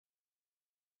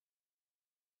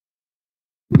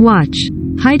Watch.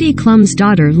 Heidi Klum's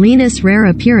daughter Lena's rare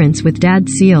appearance with Dad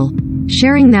Seal.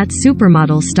 Sharing that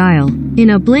supermodel style.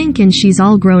 In a blink and she's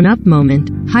all grown up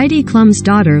moment, Heidi Klum's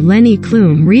daughter Leni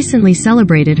Klum recently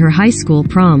celebrated her high school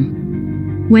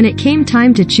prom. When it came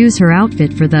time to choose her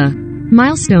outfit for the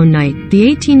milestone night, the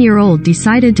 18-year-old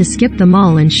decided to skip the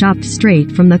mall and shopped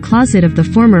straight from the closet of the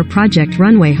former Project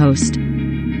Runway host.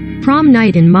 Prom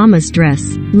night in mama's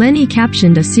dress, Leni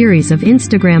captioned a series of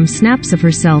Instagram snaps of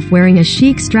herself wearing a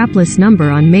chic strapless number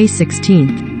on May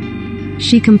 16th.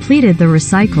 She completed the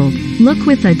recycled look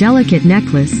with a delicate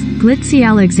necklace, glitzy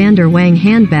Alexander Wang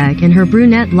handbag and her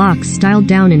brunette locks styled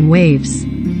down in waves.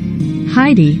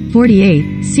 Heidi,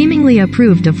 48, seemingly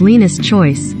approved of Lena's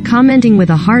choice, commenting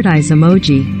with a heart eyes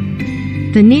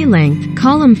emoji. The knee-length,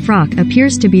 column frock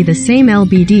appears to be the same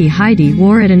LBD Heidi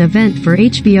wore at an event for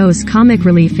HBO's Comic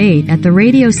Relief 8 at the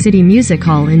Radio City Music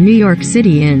Hall in New York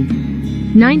City in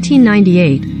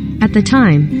 1998. At the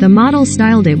time, the model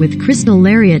styled it with crystal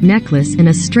lariat necklace and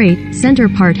a straight,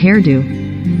 center-part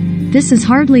hairdo. This is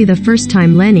hardly the first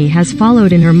time Leni has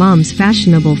followed in her mom's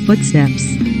fashionable footsteps.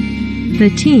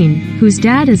 The teen, whose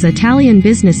dad is Italian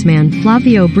businessman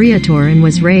Flavio Briatore and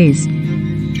was raised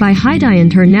by Heidi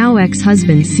and her now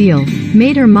ex-husband Seal,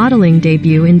 made her modeling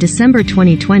debut in December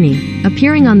 2020,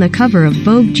 appearing on the cover of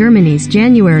Vogue Germany's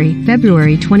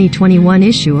January-February 2021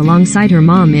 issue alongside her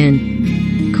mom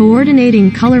in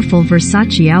coordinating colorful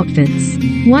Versace outfits.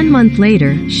 1 month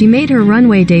later, she made her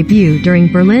runway debut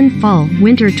during Berlin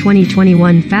Fall/Winter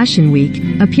 2021 Fashion Week,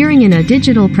 appearing in a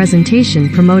digital presentation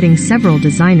promoting several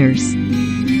designers,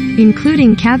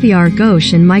 including Caviar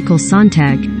Gauche and Michael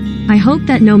Sontag. I hope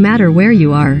that no matter where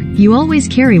you are, you always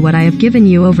carry what I have given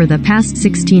you over the past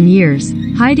 16 years,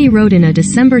 Heidi wrote in a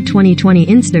December 2020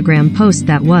 Instagram post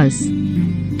that was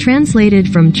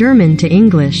translated from German to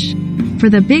English. For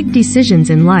the big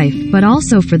decisions in life, but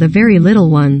also for the very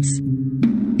little ones.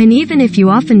 And even if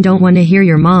you often don't want to hear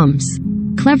your mom's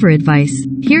clever advice,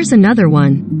 here's another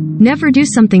one. Never do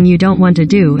something you don't want to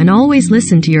do and always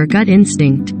listen to your gut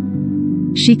instinct.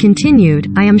 She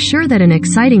continued, I am sure that an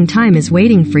exciting time is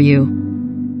waiting for you.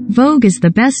 Vogue is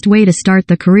the best way to start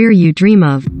the career you dream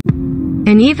of.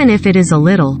 And even if it is a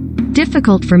little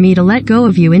difficult for me to let go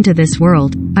of you into this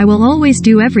world, I will always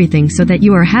do everything so that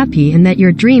you are happy and that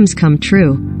your dreams come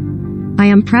true. I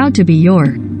am proud to be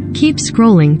your. Keep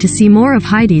scrolling to see more of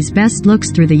Heidi's best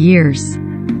looks through the years.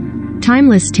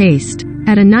 Timeless taste.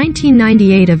 At a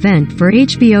 1998 event for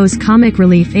HBO's Comic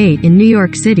Relief 8 in New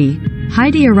York City,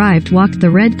 Heidi walked the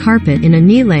red carpet in a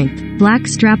knee-length, black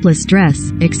strapless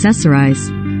dress,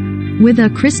 accessorized with a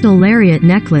crystal lariat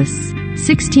necklace.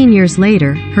 16 years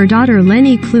later, her daughter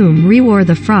Leni Klum rewore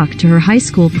the frock to her high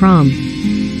school prom.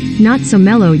 Not so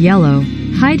mellow yellow.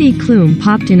 Heidi Klum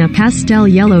popped in a pastel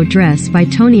yellow dress by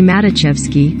Tony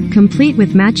Matichevsky, complete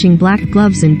with matching black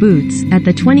gloves and boots, at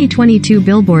the 2022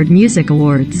 Billboard Music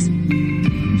Awards.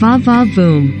 Va va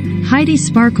voom. Heidi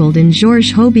sparkled in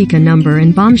Georges Hobika number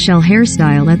and bombshell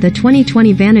hairstyle at the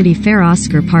 2020 Vanity Fair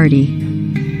Oscar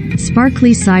party.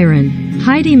 Sparkly siren.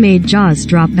 Heidi made jaws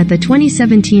drop at the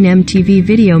 2017 MTV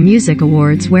Video Music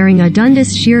Awards wearing a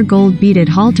Dundas sheer gold beaded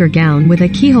halter gown with a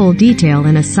keyhole detail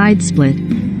and a side split.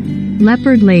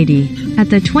 Leopard Lady.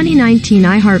 At the 2019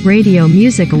 iHeartRadio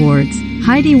Music Awards,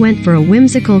 Heidi went for a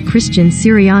whimsical Christian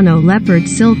Siriano leopard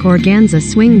silk organza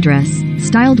swing dress,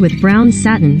 styled with brown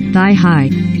satin, thigh-high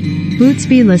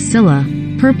bootsby La Silla,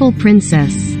 purple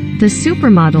princess. The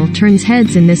supermodel turns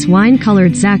heads in this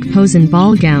wine-colored Zac Posen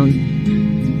ball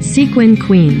gown. Sequin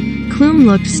Queen. Klum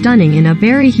looked stunning in a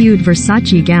berry-hued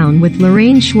Versace gown with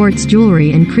Lorraine Schwartz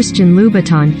jewelry and Christian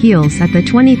Louboutin heels at the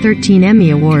 2013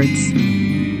 Emmy Awards.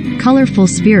 Colorful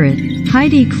spirit.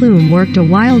 Heidi Klum worked a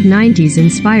wild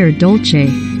 90s-inspired Dolce.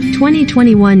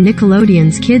 2021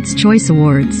 Nickelodeon's Kids' Choice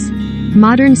Awards.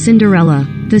 Modern Cinderella.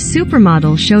 The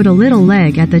supermodel showed a little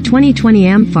leg at the 2020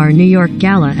 Amphar New York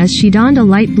Gala as she donned a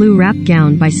light blue wrap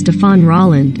gown by Stefan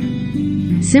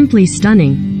Rolland. Simply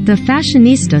stunning. The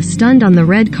fashionista stunned on the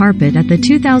red carpet at the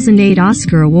 2008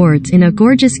 Oscar Awards in a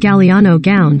gorgeous Galliano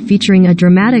gown featuring a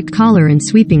dramatic collar and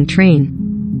sweeping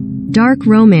train. Dark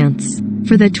romance.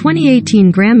 For the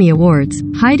 2018 Grammy Awards,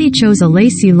 Heidi chose a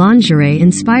lacy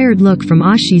lingerie-inspired look from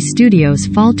Ashi Studios'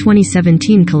 Fall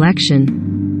 2017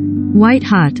 collection. White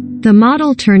Hot. The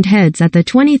model turned heads at the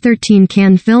 2013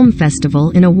 Cannes Film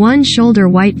Festival in a one-shoulder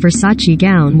white Versace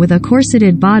gown with a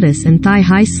corseted bodice and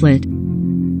thigh-high slit.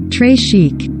 Très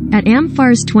chic. At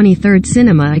Amphar's 23rd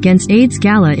Cinema Against AIDS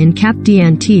Gala in Cap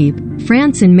d'Antibes,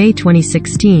 France in May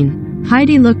 2016,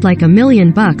 Heidi looked like $1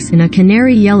 million in a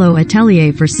canary yellow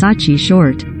Atelier Versace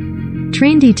short.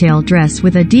 train detail dress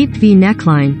with a deep V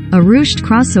neckline, a ruched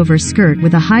crossover skirt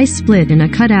with a high split and a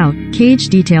cutout, cage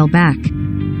detail back.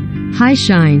 High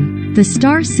shine. The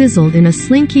star sizzled in a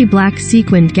slinky black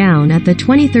sequined gown at the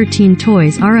 2013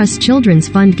 Toys R Us Children's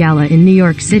Fund Gala in New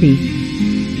York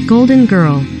City. Golden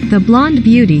Girl. The blonde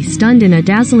beauty stunned in a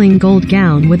dazzling gold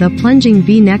gown with a plunging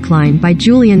V neckline by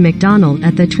Julian McDonald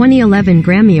at the 2011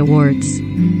 Grammy Awards.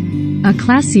 A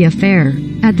classy affair.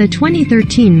 At the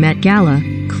 2013 Met Gala,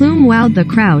 Klum wowed the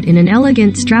crowd in an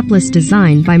elegant strapless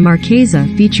design by Marchesa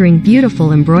featuring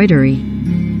beautiful embroidery.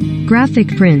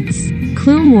 Graphic prints.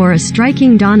 Klum wore a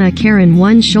striking Donna Karan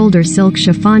one-shoulder silk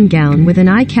chiffon gown with an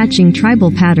eye-catching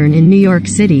tribal pattern in New York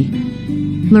City.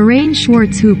 Lorraine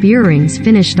Schwartz hoop earrings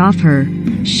finished off her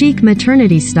chic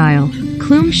maternity style.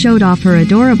 Klum showed off her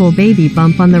adorable baby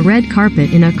bump on the red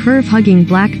carpet in a curve-hugging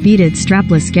black beaded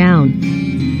strapless gown.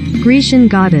 Grecian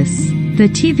Goddess. The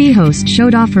TV host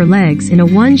showed off her legs in a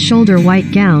one-shoulder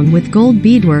white gown with gold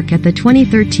beadwork at the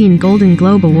 2013 Golden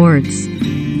Globe Awards.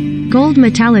 Gold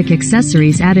metallic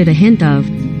accessories added a hint of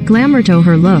glamour to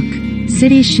her look.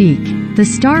 City chic. The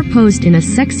star posed in a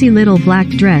sexy little black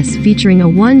dress featuring a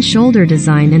one-shoulder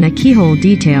design and a keyhole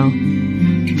detail.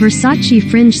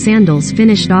 Versace fringe sandals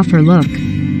finished off her look.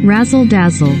 Razzle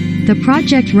dazzle. The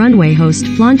Project Runway host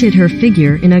flaunted her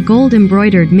figure in a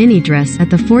gold-embroidered mini dress at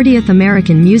the 40th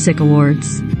American Music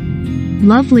Awards.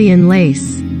 Lovely in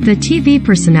lace. The TV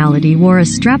personality wore a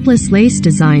strapless lace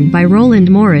design by Roland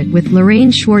Morit with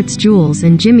Lorraine Schwartz jewels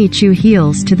and Jimmy Choo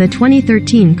heels to the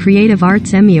 2013 Creative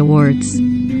Arts Emmy Awards.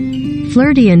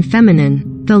 Flirty and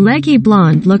feminine. The leggy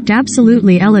blonde looked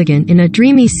absolutely elegant in a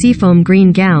dreamy seafoam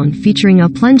green gown featuring a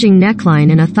plunging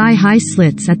neckline and a thigh-high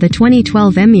slits at the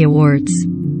 2012 Emmy Awards.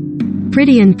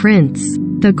 Pretty in prints.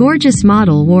 The gorgeous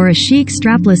model wore a chic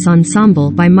strapless ensemble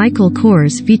by Michael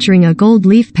Kors featuring a gold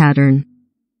leaf pattern.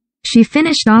 She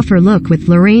finished off her look with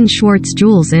Lorraine Schwartz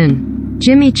jewels in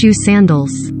Jimmy Choo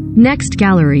sandals. Next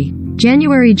gallery.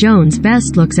 January Jones'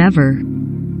 best looks ever.